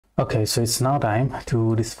Okay, so it's now time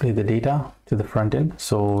to display the data to the front end.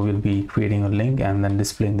 So we'll be creating a link and then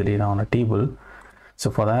displaying the data on a table.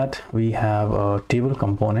 So for that, we have a table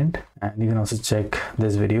component, and you can also check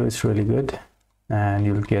this video. It's really good, and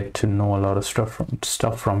you'll get to know a lot of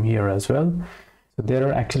stuff from here as well. So there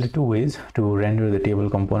are actually two ways to render the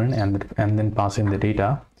table component and then pass in the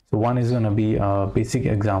data. So one is going to be a basic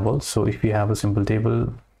example. So if you have a simple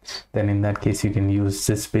table, then in that case you can use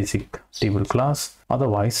this basic table class.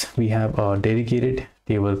 Otherwise, we have a dedicated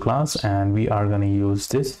table class, and we are going to use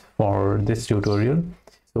this for this tutorial.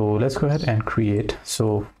 So let's go ahead and create.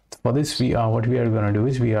 So for this, what we are going to do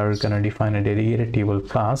is we are going to define a dedicated table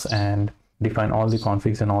class and define all the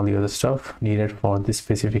configs and all the other stuff needed for this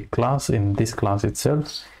specific class in this class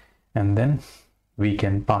itself, and then we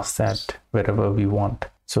can pass that wherever we want.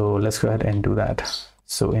 So let's go ahead and do that.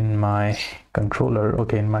 So in my controller,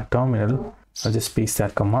 okay, in my terminal, I'll just paste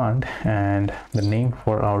that command, and the name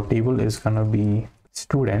for our table is gonna be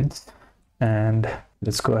students, and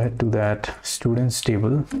let's go ahead to that students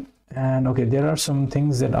table. And okay, there are some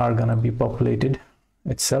things that are gonna be populated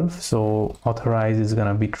itself. So authorize is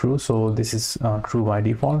gonna be true, so this is true by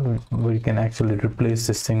default. We can actually replace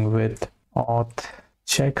this thing with auth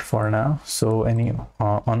check for now, so any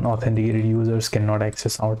unauthenticated users cannot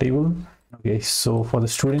access our table. Okay, so for the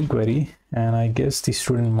student query, and I guess the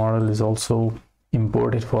student model is also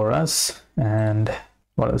imported for us. And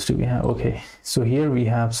what else do we have? Okay, so here we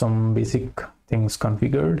have some basic things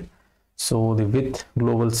configured. So the with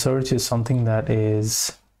global search is something that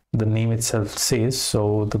is the name itself says.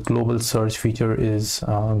 So the global search feature is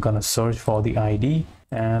gonna search for the ID.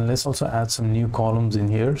 And let's also add some new columns in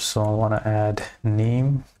here. So I want to add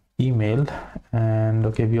name, email, and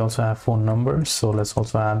okay, we also have phone number, so let's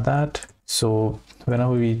also add that. So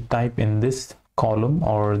whenever we type in this column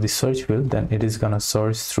or the search field, then it is going to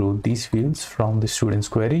search through these fields from the student's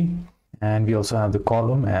query. And we also have the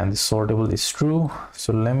column, and the sortable is true.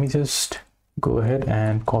 So let me just go ahead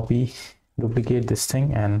and duplicate this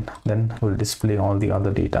thing, and then we'll display all the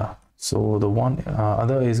other data. So the one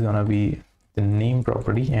other is going to be the name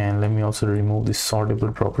property, and let me also remove this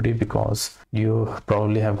sortable property because you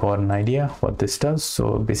probably have got an idea what this does.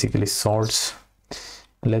 So basically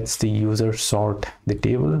lets the user sort the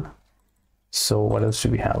table. So what else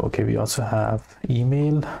do we have? Okay, we also have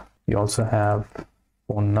email, we also have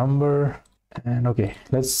phone number, and okay,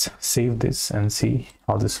 let's save this and see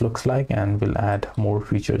how this looks like, and we'll add more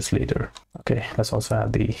features later. Okay, let's also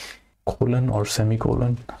add the colon or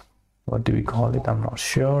semicolon. What do we call it? I'm not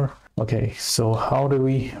sure. Okay, so how do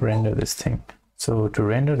we render this thing? So to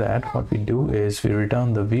render that, what we do is we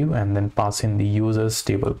return the view and then pass in the users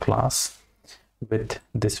table class with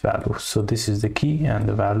this value. So this is the key, and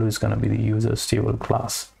the value is going to be the users table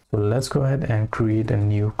class. So let's go ahead and create a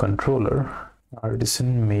new controller.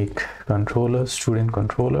 Artisan make controller, student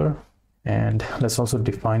controller, and let's also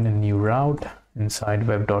define a new route inside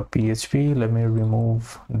web.php. Let me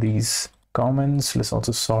remove these comments. Let's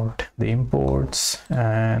also sort the imports,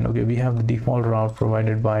 and okay, we have the default route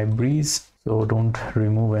provided by Breeze, so don't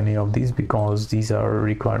remove any of these because these are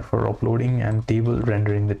required for uploading and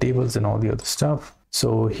rendering the tables and all the other stuff.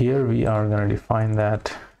 So here we are going to define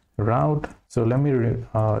that route. So let me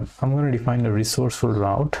I'm going to define a resourceful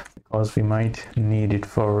route because we might need it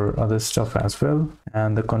for other stuff as well.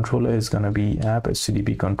 And the controller is going to be app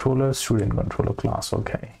HTTP controller student controller class.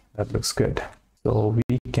 Okay, that looks good. So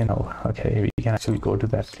we can actually go to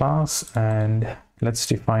that class, and let's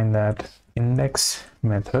define that index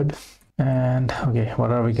method. And okay,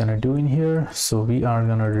 what are we gonna do in here? So we are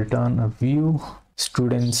gonna return a view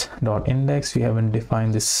students.index. We haven't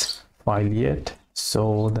defined this file yet.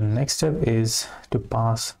 So the next step is to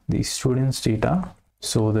pass the students data.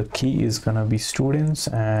 So the key is gonna be students,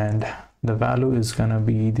 and the value is gonna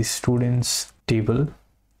be the students table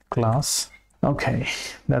class. Okay,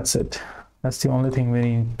 that's it. That's the only thing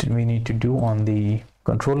we need to do on the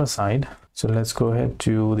controller side. So let's go ahead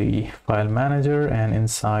to the file manager, and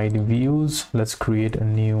inside views, let's create a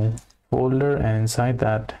new folder, and inside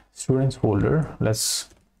that students folder, let's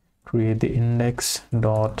create the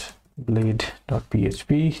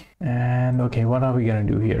index.blade.php. And okay, what are we gonna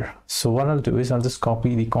do here? So what I'll do is I'll just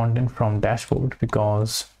copy the content from dashboard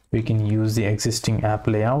because we can use the existing app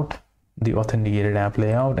layout, the authenticated app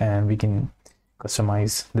layout, and we can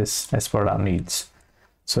customize this as per our needs.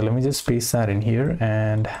 So let me just paste that in here,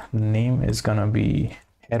 and the name is gonna be,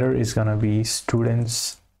 header is gonna be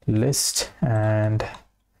students list. And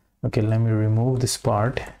okay, let me remove this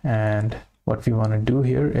part, and what we want to do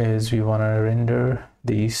here is we want to render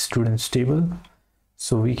the students table.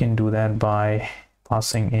 So we can do that by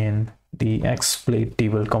passing in the Splade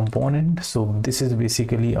Table Component. So this is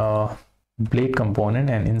basically a blade component,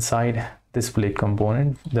 and inside this blade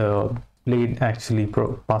component, the blade actually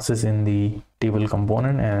passes in the table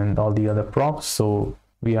component and all the other props. So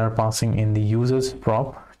we are passing in the user's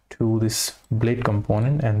prop to this blade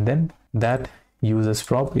component, and then that user's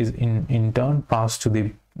prop is in turn passed to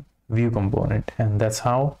the view component, and that's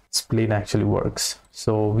how Splade actually works.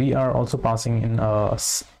 So we are also passing in a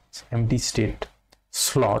empty state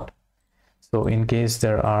slot. So in case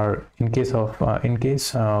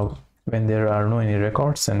when there are no any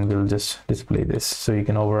records, and we'll just display this. So you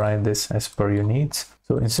can override this as per your needs.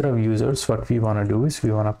 So instead of users, what we want to do is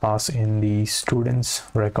we want to pass in the students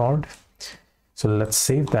record. So let's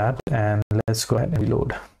save that and let's go ahead and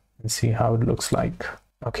reload and see how it looks like.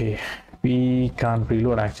 Okay, we can't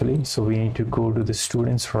reload actually, so we need to go to the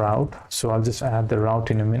students route. So I'll just add the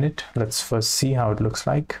route in a minute. Let's first see how it looks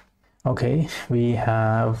like. Okay, we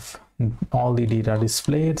have all the data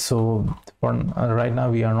displayed. So for right now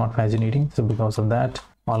we are not paginating, so because of that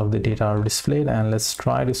all of the data are displayed. And let's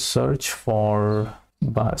try to search a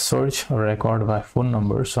record by phone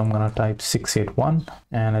number. So I'm gonna type 681,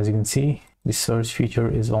 and as you can see, the search feature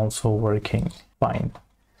is also working fine.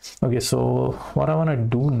 Okay, so what I want to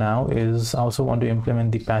do now is I also want to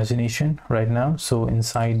implement the pagination right now. So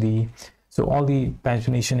inside so all the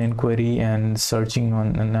pagination inquiry and searching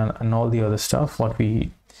on and all the other stuff,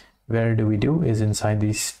 where do we do is inside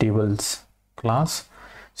these tables class.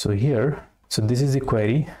 So here, so this is the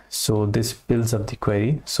query, so this builds up the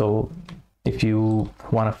query. So if you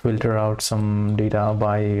want to filter out some data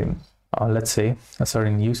by let's say a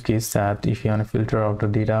certain use case, that if you want to filter out the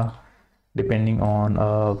data depending on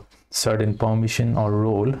a certain permission or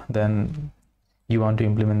role, then you want to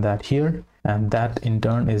implement that here, and that in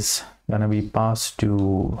turn is going to be passed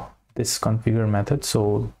to this configure method.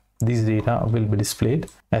 So these data will be displayed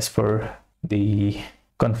as per the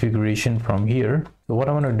configuration from here. So what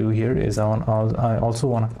I want to do here is I also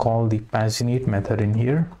want to call the paginate method in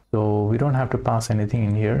here. So we don't have to pass anything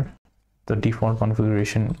in here. The default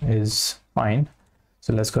configuration is fine.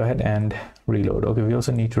 So let's go ahead and reload. Okay, we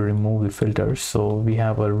also need to remove the filters. So we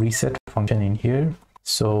have a reset function in here.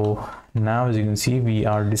 So now as you can see, we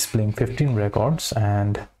are displaying 15 records,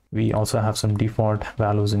 and we also have some default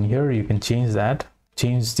values in here. You can change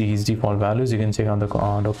these default values. You can check out the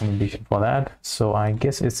documentation for that. So I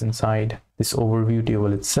guess it's inside this overview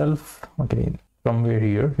table itself. Okay, somewhere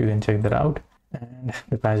here you can check that out, and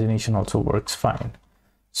the pagination also works fine.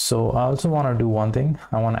 So I also want to do one thing.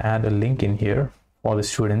 I want to add a link in here for the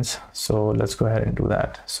students. So let's go ahead and do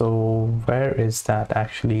that. So where is that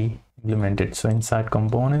actually implemented? So inside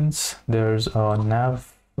components, there's a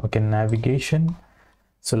navigation.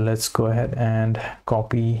 So let's go ahead and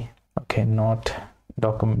copy, okay, not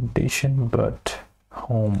documentation but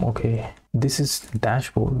home. Okay, this is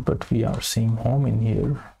dashboard, but we are seeing home in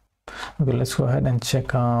here. Okay, let's go ahead and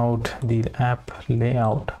check out the app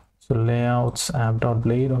layout. So layouts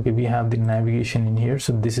app.blade. Okay, we have the navigation in here,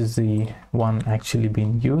 so this is the one actually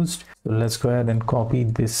being used. So let's go ahead and copy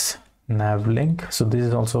this nav link. So this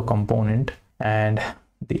is also a component, and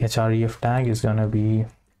the href tag is going to be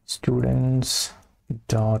students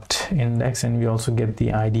dot index, and we also get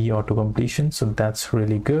the ID auto completion, so that's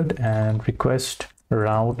really good. And request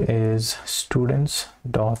route is students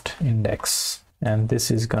dot index, and this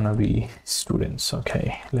is gonna be students.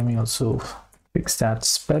 Okay, let me also fix that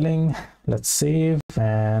spelling. Let's save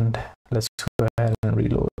and let's go ahead and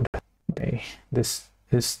reload. Okay, this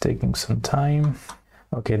is taking some time.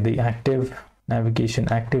 Okay, the active navigation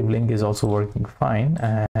active link is also working fine,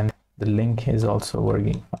 and the link is also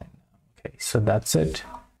working fine. Okay, so that's it.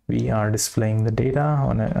 We are displaying the data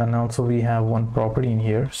on it, and also we have one property in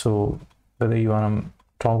here. So whether you want to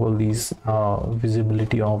toggle these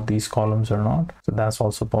visibility of these columns or not, so that's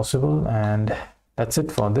also possible. And that's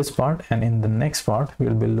it for this part. And in the next part,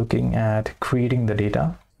 we'll be looking at creating the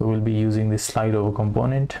data. So we'll be using the slide over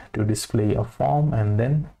component to display a form and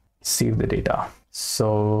then save the data.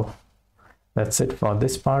 So that's it for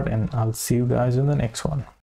this part, and I'll see you guys in the next one.